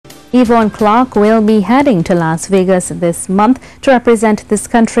Yvonne Clarke will be heading to Las Vegas this month to represent this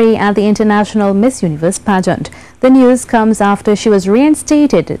country at the International Miss Universe Pageant. The news comes after she was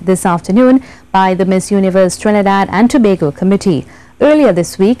reinstated this afternoon by the Miss Universe Trinidad and Tobago committee. Earlier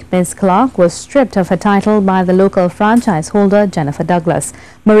this week, Miss Clarke was stripped of her title by the local franchise holder Jennifer Douglas.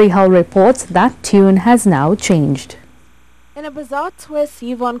 Marie Hull reports that tune has now changed. In a bizarre twist,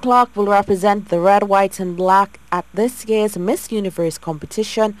 Yvonne Clarke will represent the red, white and black at this year's Miss Universe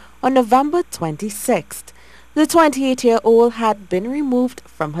competition on November 26th. The 28-year-old had been removed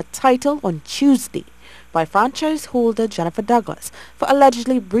from her title on Tuesday by franchise holder Jennifer Douglas for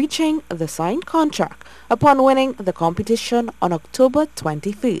allegedly breaching the signed contract upon winning the competition on October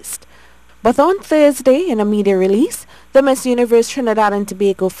 21st. But on Thursday, in a media release, the Miss Universe Trinidad and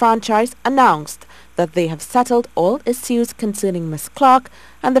Tobago franchise announced that they have settled all issues concerning Miss Clarke,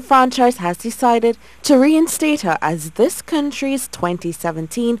 and the franchise has decided to reinstate her as this country's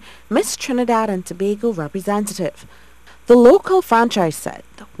 2017 Miss Trinidad and Tobago representative. The local franchise said,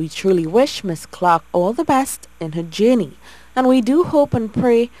 "We truly wish Miss Clarke all the best in her journey, and we do hope and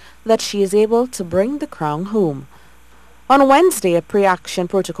pray that she is able to bring the crown home." On Wednesday, a pre-action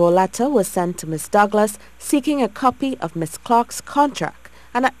protocol letter was sent to Miss Douglas seeking a copy of Miss Clarke's contract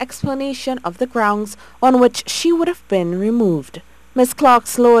and an explanation of the grounds on which she would have been removed. Miss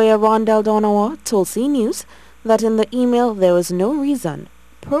Clarke's lawyer Rondell Donawa told C News that in the email there was no reason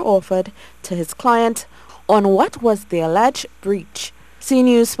offered to his client on what was the alleged breach. C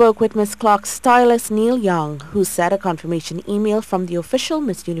News spoke with Miss Clarke's stylist Neil Young, who said a confirmation email from the official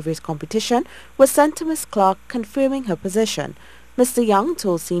Miss Universe competition was sent to Miss Clarke confirming her position. Mr. Young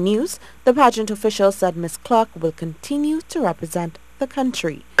told C News the pageant official said Miss Clarke will continue to represent the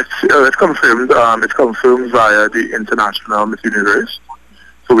country. It's confirmed. It's confirmed via the International Miss Universe.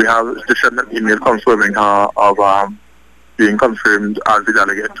 So we have the sent an email confirming her of being confirmed as the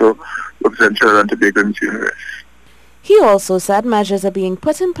delegate to represent Trinidad and Tobago Miss Universe. He also said measures are being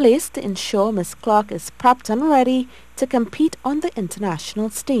put in place to ensure Miss Clarke is prepped and ready to compete on the international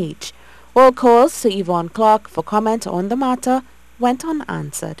stage. All calls to Yvonne Clarke for comment on the matter went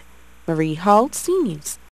unanswered. Marie Hull, C News.